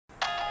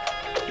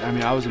I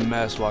mean, I was a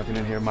mess walking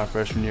in here my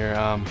freshman year.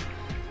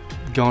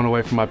 Going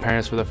away from my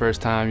parents for the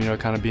first time, you know,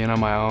 kind of being on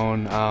my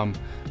own.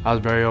 I was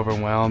very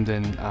overwhelmed,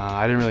 and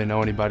I didn't really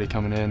know anybody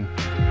coming in.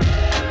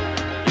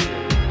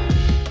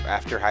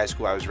 After high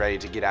school, I was ready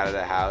to get out of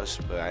the house,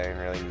 but I didn't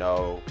really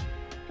know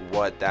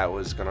what that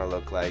was going to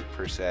look like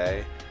per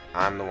se.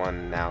 I'm the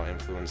one now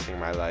influencing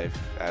my life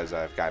as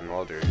I've gotten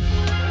older.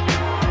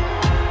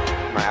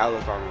 My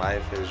outlook on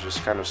life has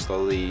just kind of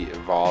slowly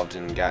evolved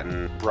and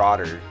gotten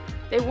broader.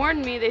 They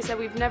warned me, they said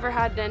we've never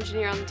had an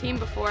engineer on the team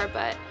before,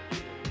 but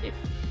if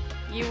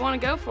you want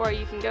to go for it,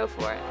 you can go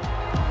for it.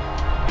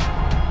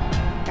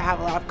 I have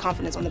a lot of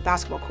confidence on the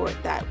basketball court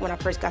that when I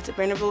first got to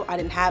Vanderbilt, I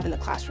didn't have in the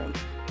classroom.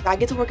 I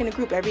get to work in a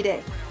group every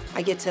day.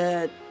 I get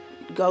to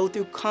go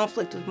through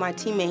conflict with my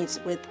teammates,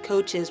 with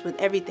coaches, with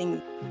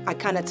everything. I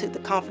kind of took the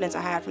confidence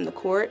I had from the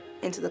court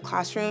into the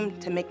classroom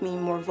to make me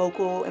more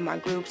vocal in my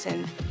groups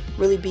and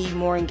really be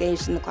more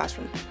engaged in the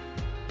classroom.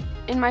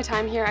 In my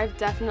time here, I've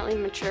definitely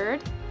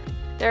matured.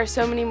 There are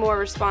so many more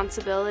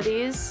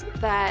responsibilities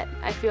that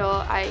I feel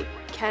I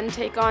can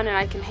take on and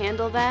I can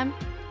handle them.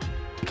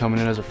 Coming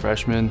in as a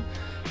freshman,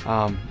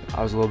 I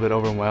was a little bit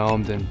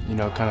overwhelmed, and you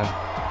know, kind of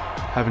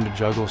having to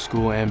juggle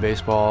school and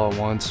baseball at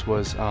once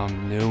was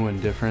new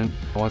and different.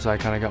 Once I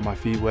kind of got my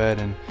feet wet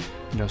and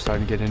you know,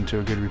 starting to get into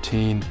a good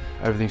routine,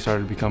 everything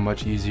started to become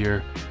much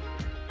easier.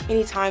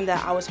 Anytime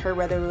that I was hurt,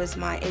 whether it was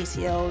my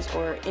ACLs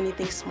or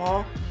anything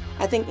small,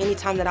 I think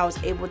anytime that I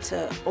was able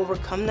to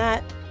overcome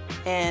that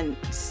and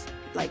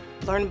like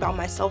learn about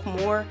myself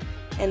more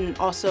and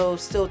also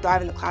still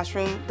thrive in the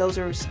classroom, those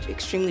are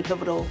extremely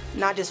pivotal,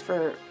 not just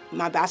for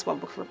my basketball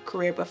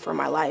career, but for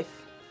my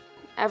life.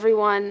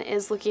 Everyone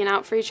is looking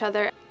out for each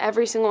other.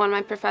 Every single one of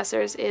my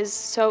professors is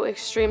so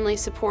extremely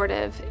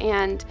supportive,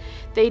 and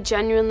they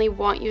genuinely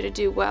want you to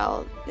do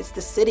well. It's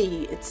the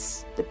city,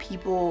 it's the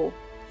people,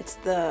 it's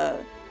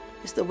the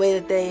way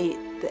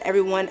that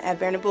everyone at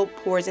Vanderbilt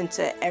pours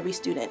into every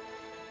student,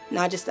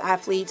 not just the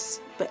athletes,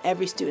 but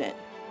every student.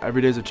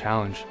 Every day is a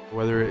challenge,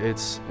 whether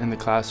it's in the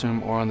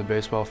classroom or on the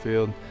baseball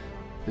field.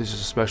 It's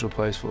just a special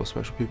place full of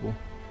special people.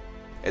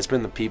 It's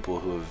been the people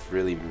who have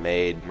really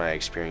made my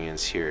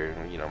experience here.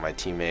 You know, my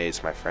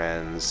teammates, my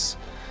friends,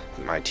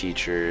 my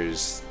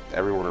teachers,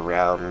 everyone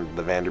around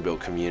the Vanderbilt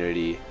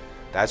community.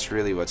 That's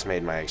really what's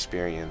made my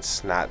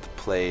experience, not the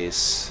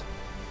place.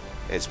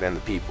 It's been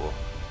the people.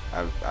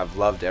 I've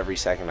loved every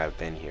second I've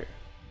been here.